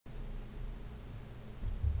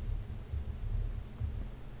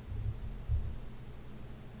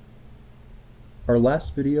Our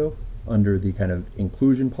last video under the kind of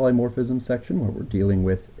inclusion polymorphism section, where we're dealing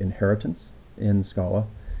with inheritance in Scala,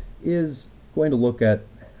 is going to look at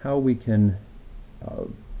how we can,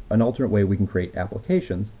 an alternate way we can create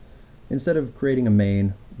applications. Instead of creating a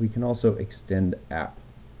main, we can also extend app.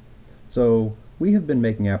 So we have been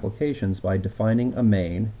making applications by defining a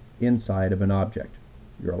main inside of an object.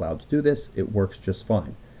 You're allowed to do this, it works just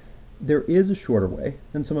fine. There is a shorter way,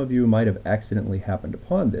 and some of you might have accidentally happened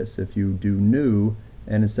upon this. If you do new,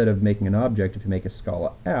 and instead of making an object, if you make a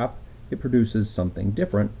Scala app, it produces something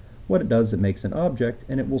different. What it does, it makes an object,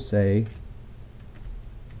 and it will say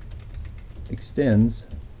extends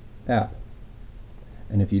app.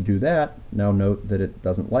 And if you do that, now note that it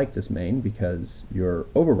doesn't like this main because you're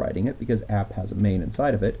overriding it, because app has a main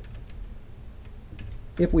inside of it.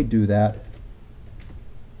 If we do that,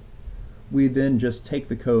 we then just take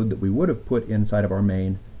the code that we would have put inside of our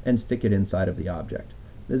main and stick it inside of the object.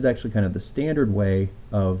 This is actually kind of the standard way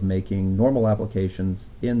of making normal applications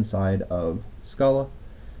inside of Scala,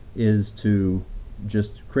 is to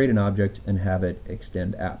just create an object and have it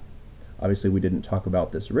extend app. Obviously we didn't talk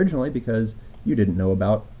about this originally because you didn't know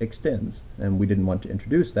about extends, and we didn't want to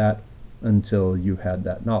introduce that until you had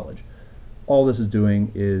that knowledge. All this is doing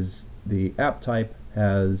is the app type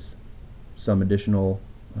has some additional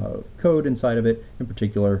code inside of it. In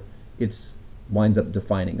particular, it winds up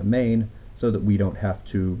defining a main so that we don't have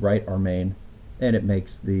to write our main, and it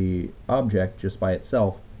makes the object just by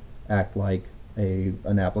itself act like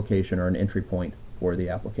an application or an entry point for the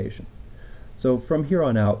application. So from here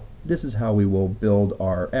on out, this is how we will build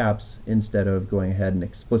our apps instead of going ahead and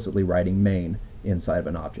explicitly writing main inside of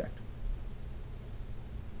an object.